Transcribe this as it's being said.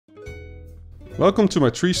Welcome to my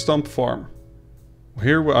tree stump farm.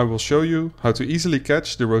 Here I will show you how to easily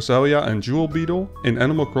catch the Rosalia and jewel beetle in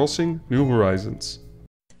Animal Crossing New Horizons.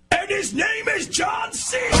 And his name is John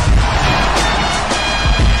C.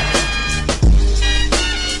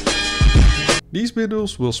 These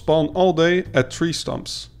beetles will spawn all day at tree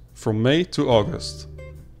stumps, from May to August.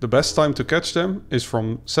 The best time to catch them is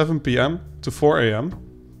from 7 PM to 4 AM,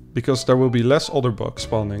 because there will be less other bugs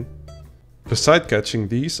spawning. Beside catching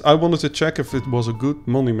these, I wanted to check if it was a good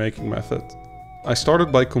money-making method. I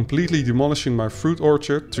started by completely demolishing my fruit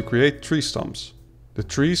orchard to create tree stumps. The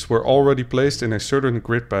trees were already placed in a certain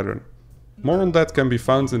grid pattern. More on that can be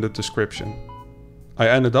found in the description. I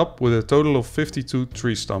ended up with a total of 52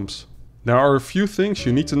 tree stumps. There are a few things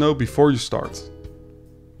you need to know before you start.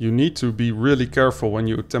 You need to be really careful when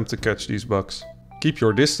you attempt to catch these bugs. Keep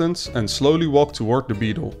your distance and slowly walk toward the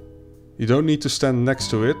beetle. You don't need to stand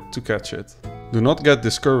next to it to catch it. Do not get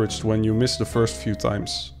discouraged when you miss the first few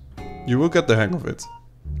times. You will get the hang of it.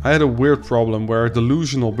 I had a weird problem where a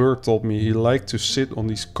delusional bird told me he liked to sit on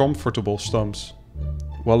these comfortable stumps,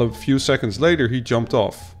 while a few seconds later he jumped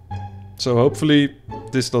off. So hopefully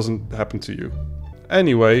this doesn't happen to you.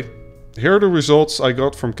 Anyway, here are the results I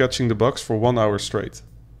got from catching the bugs for 1 hour straight.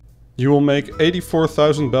 You will make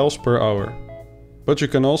 84,000 bells per hour. But you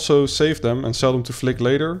can also save them and sell them to Flick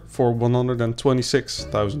later for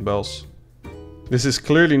 126,000 bells. This is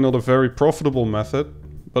clearly not a very profitable method,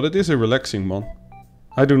 but it is a relaxing one.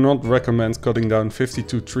 I do not recommend cutting down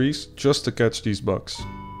 52 trees just to catch these bugs.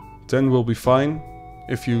 10 will be fine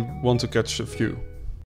if you want to catch a few.